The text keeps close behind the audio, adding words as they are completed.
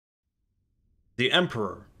the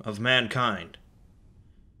Emperor of mankind.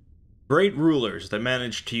 Great rulers that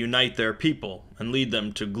managed to unite their people and lead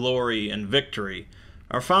them to glory and victory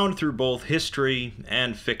are found through both history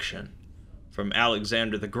and fiction, from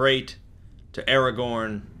Alexander the Great to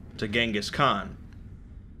Aragorn to Genghis Khan.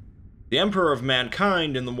 The Emperor of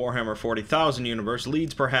mankind in the Warhammer 40,000 universe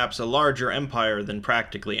leads perhaps a larger empire than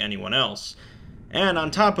practically anyone else, and on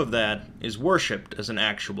top of that, is worshipped as an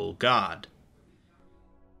actual god.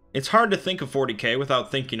 It's hard to think of 40k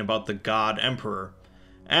without thinking about the God Emperor,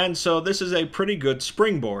 and so this is a pretty good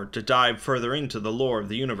springboard to dive further into the lore of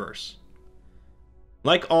the universe.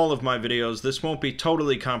 Like all of my videos, this won't be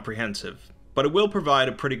totally comprehensive, but it will provide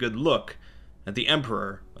a pretty good look at the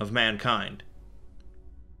Emperor of mankind.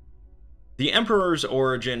 The Emperor's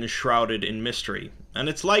origin is shrouded in mystery, and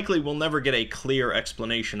it's likely we'll never get a clear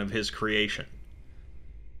explanation of his creation.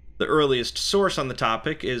 The earliest source on the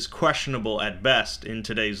topic is questionable at best in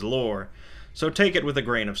today's lore, so take it with a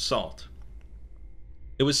grain of salt.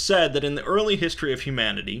 It was said that in the early history of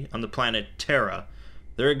humanity on the planet Terra,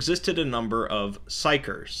 there existed a number of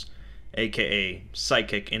psychers, aka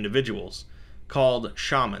psychic individuals, called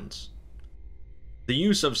shamans. The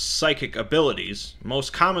use of psychic abilities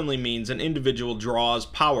most commonly means an individual draws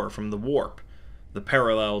power from the warp, the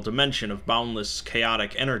parallel dimension of boundless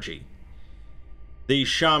chaotic energy. These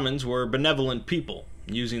shamans were benevolent people,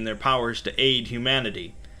 using their powers to aid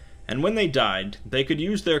humanity, and when they died, they could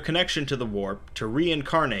use their connection to the warp to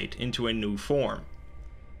reincarnate into a new form.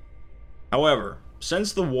 However,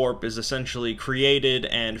 since the warp is essentially created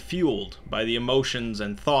and fueled by the emotions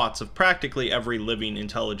and thoughts of practically every living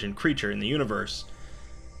intelligent creature in the universe,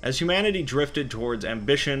 as humanity drifted towards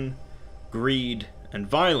ambition, greed, and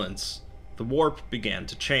violence, the warp began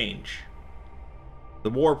to change. The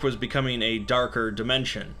warp was becoming a darker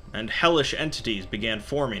dimension, and hellish entities began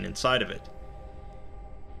forming inside of it.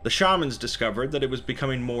 The shamans discovered that it was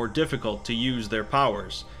becoming more difficult to use their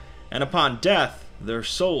powers, and upon death, their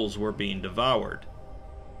souls were being devoured.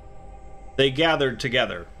 They gathered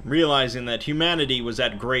together, realizing that humanity was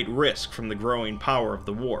at great risk from the growing power of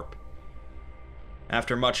the warp.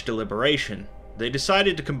 After much deliberation, they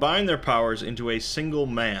decided to combine their powers into a single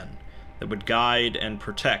man that would guide and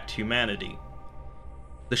protect humanity.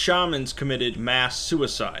 The shamans committed mass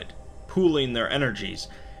suicide, pooling their energies,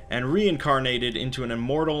 and reincarnated into an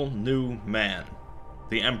immortal new man,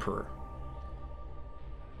 the Emperor.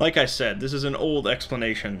 Like I said, this is an old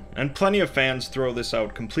explanation, and plenty of fans throw this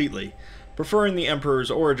out completely, preferring the Emperor's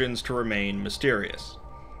origins to remain mysterious.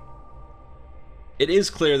 It is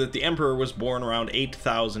clear that the Emperor was born around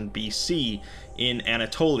 8000 BC in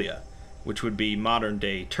Anatolia, which would be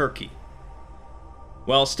modern-day Turkey.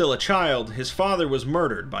 While still a child, his father was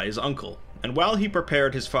murdered by his uncle, and while he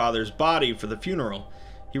prepared his father's body for the funeral,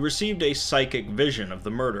 he received a psychic vision of the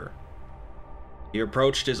murder. He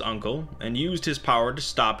approached his uncle and used his power to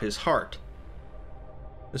stop his heart.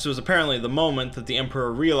 This was apparently the moment that the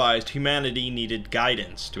Emperor realized humanity needed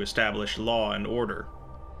guidance to establish law and order.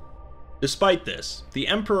 Despite this, the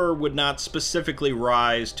Emperor would not specifically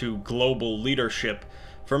rise to global leadership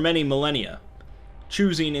for many millennia,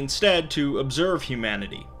 choosing instead to observe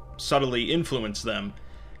humanity, subtly influence them,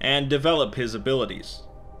 and develop his abilities.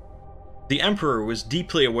 The Emperor was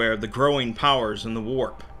deeply aware of the growing powers in the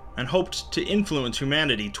warp, and hoped to influence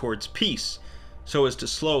humanity towards peace, so as to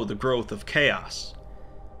slow the growth of chaos.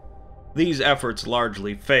 These efforts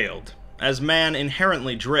largely failed, as man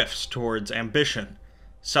inherently drifts towards ambition,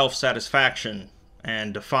 self-satisfaction,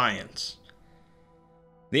 and defiance.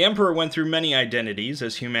 The Emperor went through many identities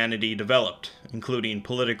as humanity developed, including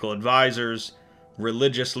political advisors,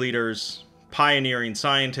 religious leaders, pioneering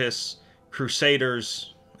scientists,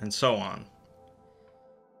 crusaders, and so on.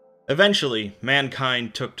 Eventually,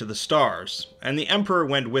 mankind took to the stars, and the Emperor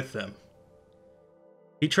went with them.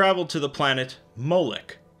 He traveled to the planet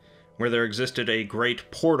Moloch, where there existed a great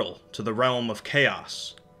portal to the realm of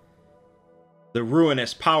chaos. The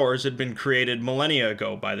ruinous powers had been created millennia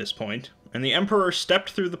ago by this point, and the Emperor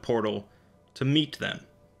stepped through the portal to meet them.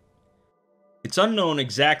 It's unknown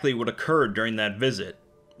exactly what occurred during that visit,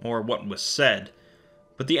 or what was said,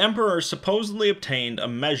 but the Emperor supposedly obtained a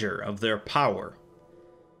measure of their power.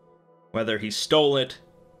 Whether he stole it,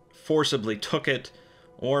 forcibly took it,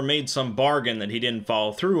 or made some bargain that he didn't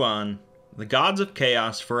follow through on, the gods of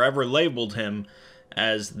chaos forever labeled him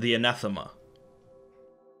as the Anathema.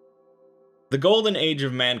 The golden age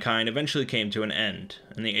of mankind eventually came to an end,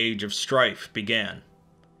 and the age of strife began.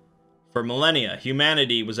 For millennia,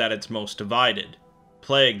 humanity was at its most divided,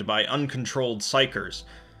 plagued by uncontrolled psychers,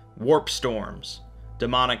 warp storms,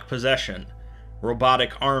 demonic possession,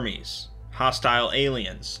 robotic armies, hostile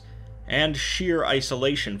aliens, and sheer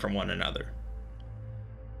isolation from one another.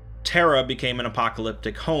 Terra became an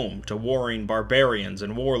apocalyptic home to warring barbarians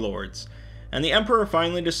and warlords, and the Emperor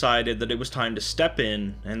finally decided that it was time to step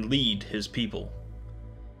in and lead his people.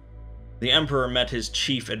 The Emperor met his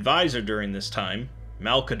chief advisor during this time,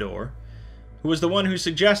 Malcador, who was the one who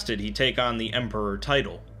suggested he take on the Emperor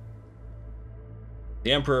title.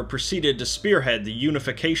 The Emperor proceeded to spearhead the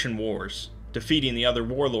Unification Wars, defeating the other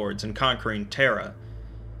warlords and conquering Terra.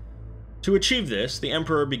 To achieve this, the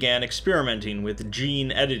Emperor began experimenting with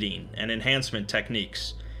gene editing and enhancement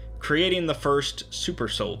techniques, creating the first super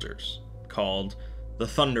soldiers, called the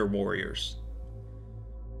Thunder Warriors.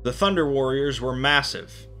 The Thunder Warriors were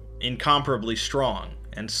massive, incomparably strong,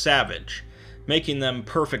 and savage, making them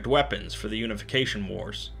perfect weapons for the Unification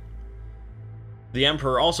Wars. The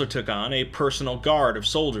Emperor also took on a personal guard of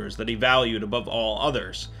soldiers that he valued above all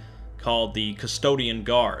others, called the Custodian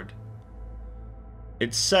Guard.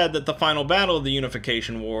 It's said that the final battle of the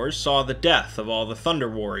Unification Wars saw the death of all the Thunder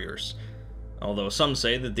Warriors, although some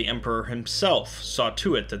say that the Emperor himself saw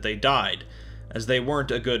to it that they died, as they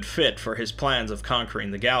weren't a good fit for his plans of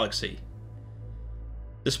conquering the galaxy.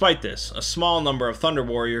 Despite this, a small number of Thunder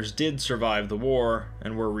Warriors did survive the war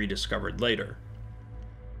and were rediscovered later.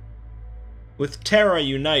 With Terra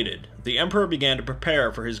united, the Emperor began to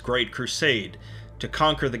prepare for his Great Crusade to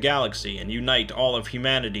conquer the galaxy and unite all of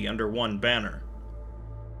humanity under one banner.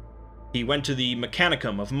 He went to the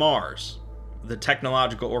Mechanicum of Mars, the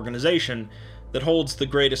technological organization that holds the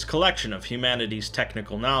greatest collection of humanity's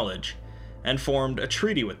technical knowledge, and formed a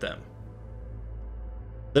treaty with them.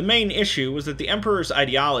 The main issue was that the Emperor's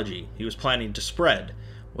ideology he was planning to spread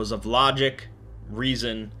was of logic,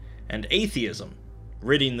 reason, and atheism,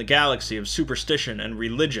 ridding the galaxy of superstition and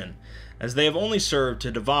religion, as they have only served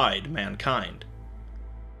to divide mankind.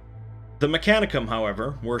 The Mechanicum,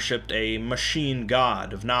 however, worshipped a machine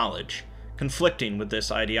god of knowledge, conflicting with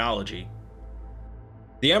this ideology.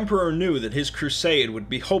 The Emperor knew that his crusade would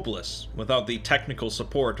be hopeless without the technical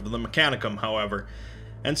support of the Mechanicum, however,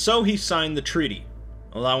 and so he signed the treaty,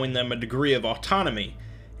 allowing them a degree of autonomy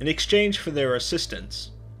in exchange for their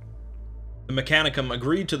assistance. The Mechanicum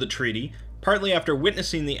agreed to the treaty partly after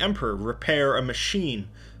witnessing the Emperor repair a machine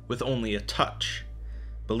with only a touch,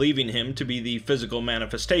 believing him to be the physical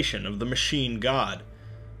manifestation of the machine god,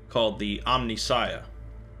 called the Omnissiah.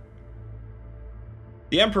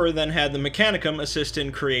 The Emperor then had the Mechanicum assist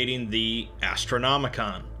in creating the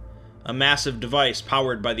Astronomicon, a massive device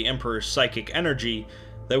powered by the Emperor's psychic energy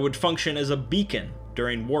that would function as a beacon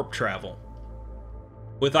during warp travel.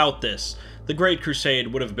 Without this, the Great Crusade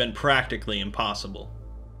would have been practically impossible.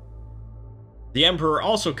 The Emperor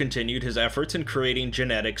also continued his efforts in creating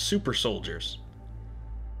genetic super soldiers.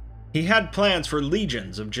 He had plans for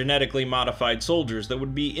legions of genetically modified soldiers that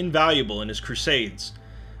would be invaluable in his crusades,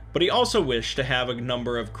 but he also wished to have a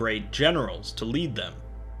number of great generals to lead them.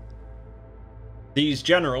 These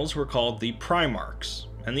generals were called the Primarchs,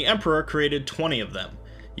 and the Emperor created 20 of them,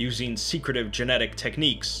 using secretive genetic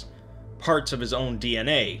techniques, parts of his own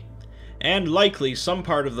DNA, and likely some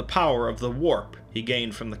part of the power of the warp he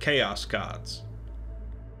gained from the Chaos Gods.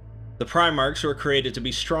 The Primarchs were created to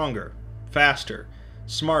be stronger, faster,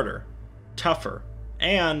 smarter, tougher,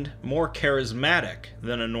 and more charismatic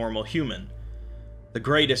than a normal human, the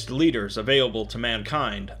greatest leaders available to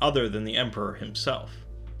mankind other than the Emperor himself.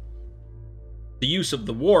 The use of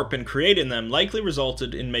the warp in creating them likely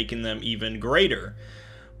resulted in making them even greater,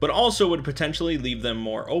 but also would potentially leave them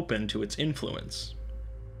more open to its influence.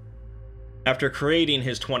 After creating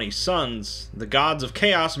his 20 sons, the gods of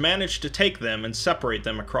chaos managed to take them and separate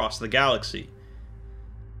them across the galaxy.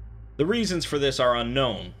 The reasons for this are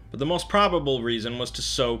unknown, but the most probable reason was to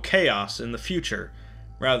sow chaos in the future,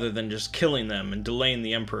 rather than just killing them and delaying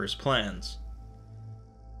the Emperor's plans.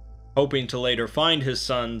 Hoping to later find his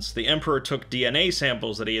sons, the Emperor took DNA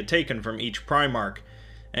samples that he had taken from each Primarch,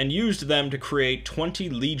 and used them to create 20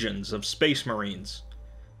 legions of Space Marines.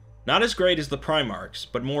 Not as great as the Primarchs,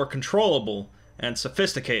 but more controllable and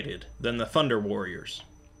sophisticated than the Thunder Warriors.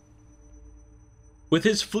 With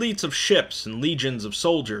his fleets of ships and legions of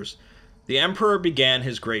soldiers, the Emperor began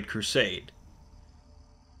his Great Crusade.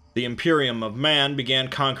 The Imperium of Man began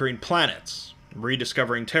conquering planets,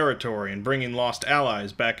 rediscovering territory, and bringing lost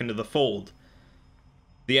allies back into the fold.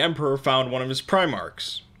 The Emperor found one of his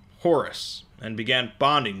Primarchs, Horus, and began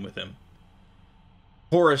bonding with him.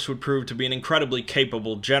 Horus would prove to be an incredibly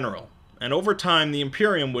capable general, and over time the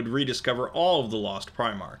Imperium would rediscover all of the lost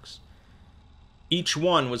Primarchs. Each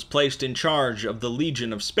one was placed in charge of the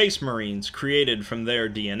Legion of Space Marines created from their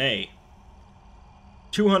DNA.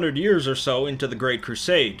 200 years or so into the Great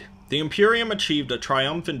Crusade, the Imperium achieved a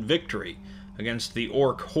triumphant victory against the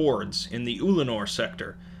Orc hordes in the Ulanor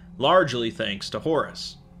sector, largely thanks to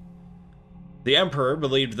Horus. The Emperor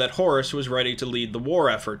believed that Horus was ready to lead the war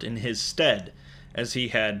effort in his stead, as he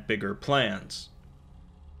had bigger plans.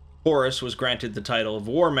 Horus was granted the title of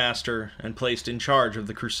War Master and placed in charge of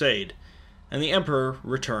the crusade, and the Emperor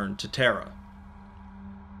returned to Terra.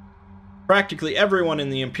 Practically everyone in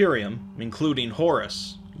the Imperium, including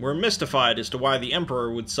Horus, were mystified as to why the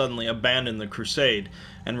Emperor would suddenly abandon the crusade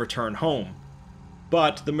and return home,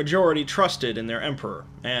 but the majority trusted in their Emperor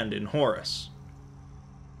and in Horus.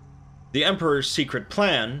 The Emperor's secret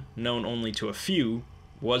plan, known only to a few,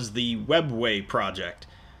 was the Webway Project,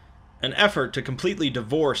 an effort to completely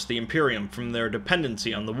divorce the Imperium from their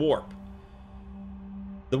dependency on the Warp.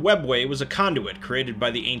 The Webway was a conduit created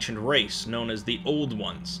by the ancient race known as the Old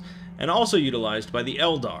Ones, and also utilized by the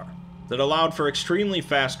Eldar, that allowed for extremely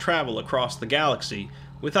fast travel across the galaxy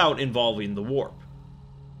without involving the Warp.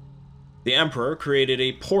 The Emperor created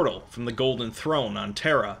a portal from the Golden Throne on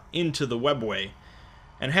Terra into the Webway,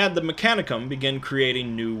 and had the Mechanicum begin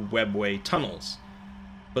creating new Webway tunnels.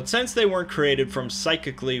 But since they weren't created from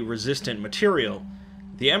psychically resistant material,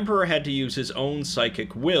 the Emperor had to use his own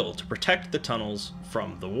psychic will to protect the tunnels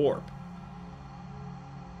from the Warp.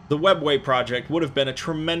 The Webway Project would have been a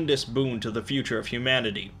tremendous boon to the future of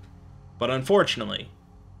humanity, but unfortunately,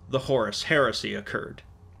 the Horus Heresy occurred.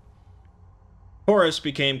 Horus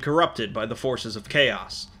became corrupted by the forces of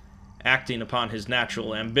chaos, acting upon his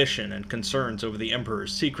natural ambition and concerns over the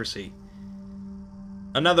Emperor's secrecy.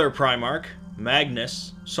 Another Primarch,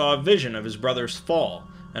 Magnus, saw a vision of his brother's fall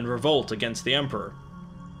and revolt against the Emperor.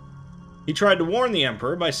 He tried to warn the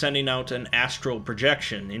Emperor by sending out an astral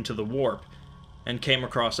projection into the Warp, and came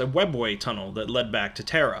across a Webway tunnel that led back to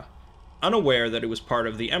Terra, unaware that it was part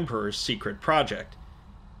of the Emperor's secret project.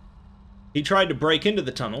 He tried to break into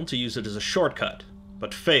the tunnel to use it as a shortcut,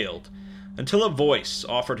 but failed, until a voice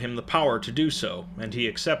offered him the power to do so, and he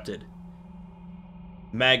accepted.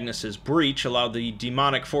 Magnus's breach allowed the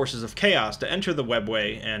demonic forces of chaos to enter the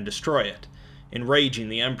Webway and destroy it, enraging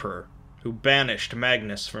the Emperor, who banished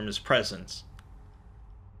Magnus from his presence.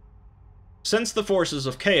 Since the forces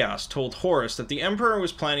of chaos told Horus that the Emperor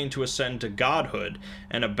was planning to ascend to godhood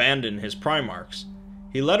and abandon his Primarchs,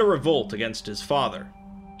 he led a revolt against his father,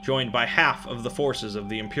 joined by half of the forces of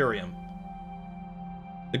the Imperium.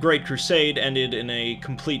 The Great Crusade ended in a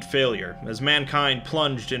complete failure, as mankind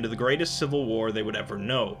plunged into the greatest civil war they would ever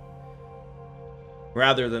know.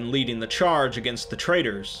 Rather than leading the charge against the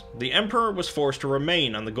traitors, the Emperor was forced to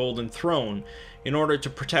remain on the Golden Throne in order to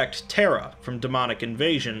protect Terra from demonic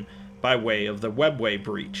invasion by way of the Webway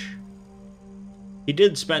breach. He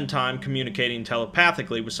did spend time communicating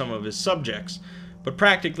telepathically with some of his subjects, but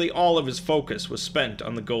practically all of his focus was spent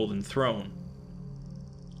on the Golden Throne.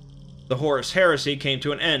 The Horus Heresy came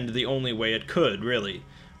to an end the only way it could, really,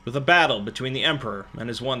 with a battle between the Emperor and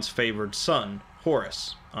his once favored son,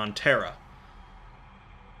 Horus, on Terra.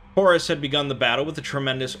 Horus had begun the battle with a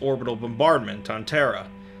tremendous orbital bombardment on Terra,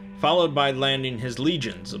 followed by landing his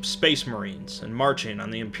legions of Space Marines and marching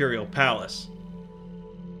on the Imperial Palace.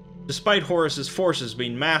 Despite Horus's forces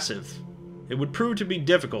being massive, it would prove to be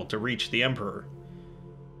difficult to reach the Emperor.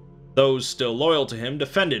 Those still loyal to him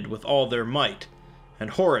defended with all their might, and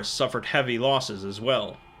Horus suffered heavy losses as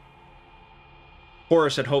well.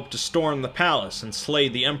 Horus had hoped to storm the palace and slay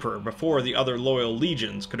the Emperor before the other loyal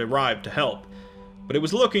legions could arrive to help, but it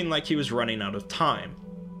was looking like he was running out of time.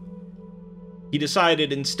 He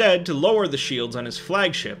decided instead to lower the shields on his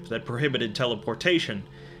flagship that prohibited teleportation,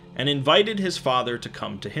 and invited his father to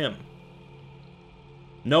come to him.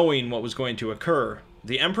 Knowing what was going to occur,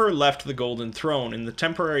 the Emperor left the Golden Throne in the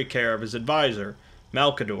temporary care of his advisor,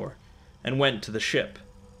 Malcador, and went to the ship.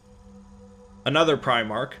 Another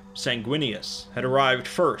Primarch, Sanguinius, had arrived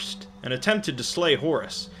first and attempted to slay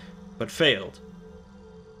Horus, but failed.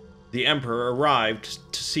 The Emperor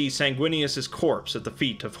arrived to see Sanguinius's corpse at the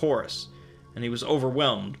feet of Horus, and he was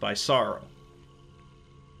overwhelmed by sorrow.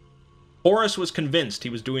 Horus was convinced he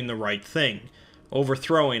was doing the right thing,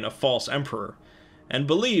 overthrowing a false emperor, and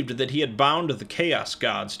believed that he had bound the Chaos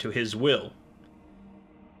Gods to his will.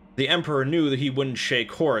 The Emperor knew that he wouldn't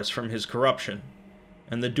shake Horus from his corruption,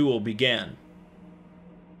 and the duel began.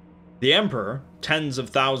 The Emperor, tens of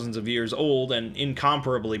thousands of years old and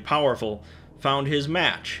incomparably powerful, found his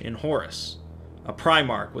match in Horus, a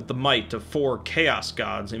Primarch with the might of 4 Chaos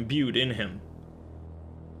Gods imbued in him.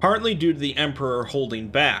 Partly due to the Emperor holding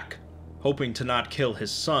back, hoping to not kill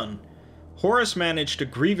his son, Horus managed to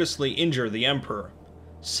grievously injure the Emperor,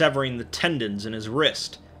 severing the tendons in his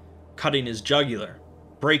wrist, cutting his jugular,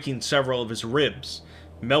 breaking several of his ribs,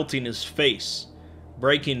 melting his face,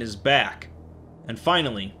 breaking his back, and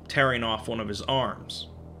finally tearing off one of his arms.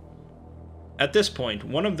 At this point,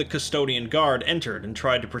 one of the custodian guard entered and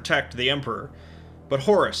tried to protect the Emperor, but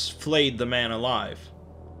Horus flayed the man alive.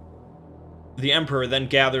 The Emperor then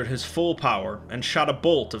gathered his full power and shot a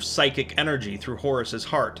bolt of psychic energy through Horus's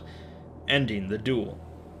heart, ending the duel.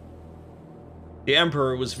 The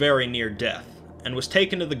Emperor was very near death, and was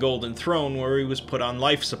taken to the Golden Throne where he was put on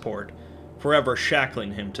life support, forever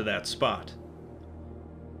shackling him to that spot.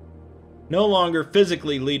 No longer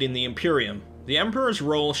physically leading the Imperium, the Emperor's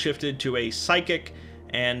role shifted to a psychic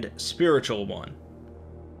and spiritual one.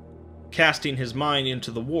 Casting his mind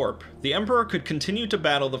into the warp, the Emperor could continue to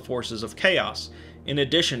battle the forces of chaos, in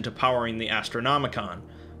addition to powering the Astronomicon,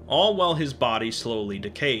 all while his body slowly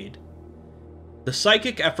decayed. The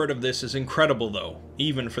psychic effort of this is incredible though,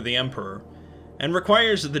 even for the Emperor, and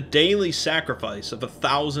requires the daily sacrifice of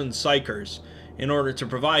 1,000 psychers in order to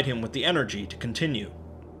provide him with the energy to continue.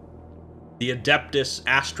 The Adeptus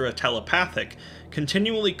Astra Telepathic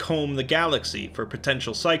continually comb the galaxy for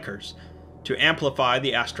potential psychers, to amplify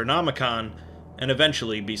the Astronomicon and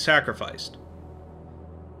eventually be sacrificed.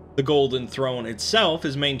 The Golden Throne itself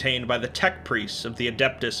is maintained by the tech priests of the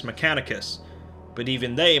Adeptus Mechanicus, but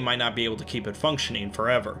even they might not be able to keep it functioning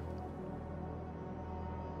forever.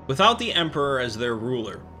 Without the Emperor as their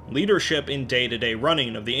ruler, leadership in day-to-day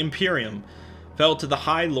running of the Imperium fell to the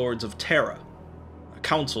High Lords of Terra, a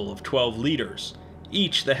council of 12 leaders,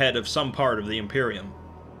 each the head of some part of the Imperium.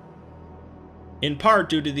 In part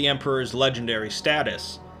due to the Emperor's legendary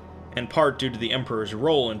status, and part due to the Emperor's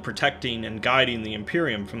role in protecting and guiding the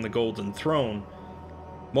Imperium from the Golden Throne,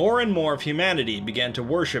 more and more of humanity began to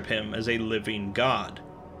worship him as a living god.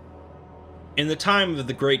 In the time of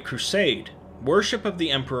the Great Crusade, worship of the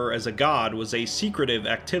Emperor as a god was a secretive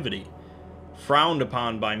activity, frowned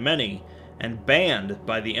upon by many, and banned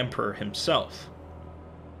by the Emperor himself.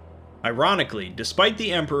 Ironically, despite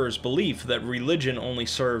the Emperor's belief that religion only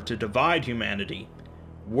served to divide humanity,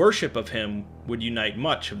 worship of him would unite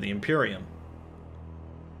much of the Imperium.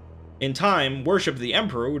 In time, worship of the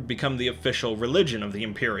Emperor would become the official religion of the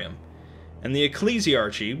Imperium, and the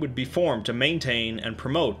ecclesiarchy would be formed to maintain and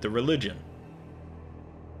promote the religion.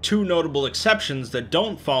 Two notable exceptions that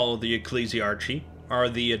don't follow the ecclesiarchy are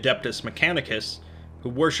the Adeptus Mechanicus, who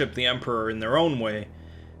worship the Emperor in their own way,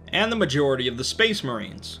 and the majority of the Space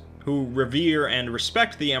Marines, who revere and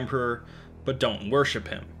respect the Emperor but don't worship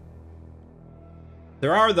him.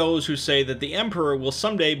 There are those who say that the Emperor will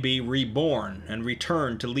someday be reborn and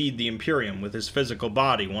return to lead the Imperium with his physical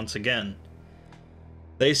body once again.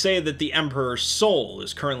 They say that the Emperor's soul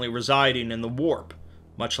is currently residing in the warp,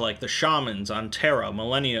 much like the shamans on Terra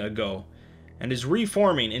millennia ago, and is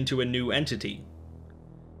reforming into a new entity.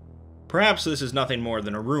 Perhaps this is nothing more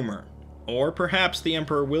than a rumor, or perhaps the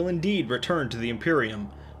Emperor will indeed return to the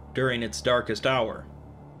Imperium during its darkest hour.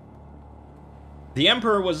 The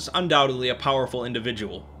Emperor was undoubtedly a powerful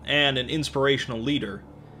individual, and an inspirational leader,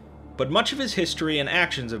 but much of his history and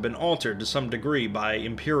actions have been altered to some degree by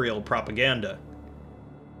Imperial propaganda.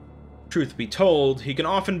 Truth be told, he can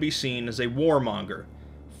often be seen as a warmonger,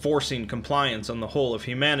 forcing compliance on the whole of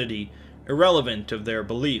humanity, irrelevant of their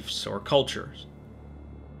beliefs or cultures.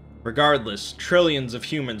 Regardless, trillions of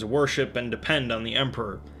humans worship and depend on the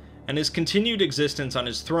Emperor, and his continued existence on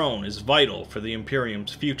his throne is vital for the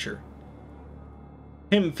Imperium's future.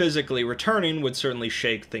 Him physically returning would certainly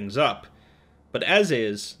shake things up, but as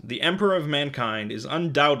is, the Emperor of Mankind is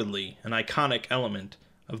undoubtedly an iconic element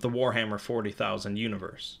of the Warhammer 40,000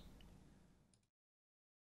 universe.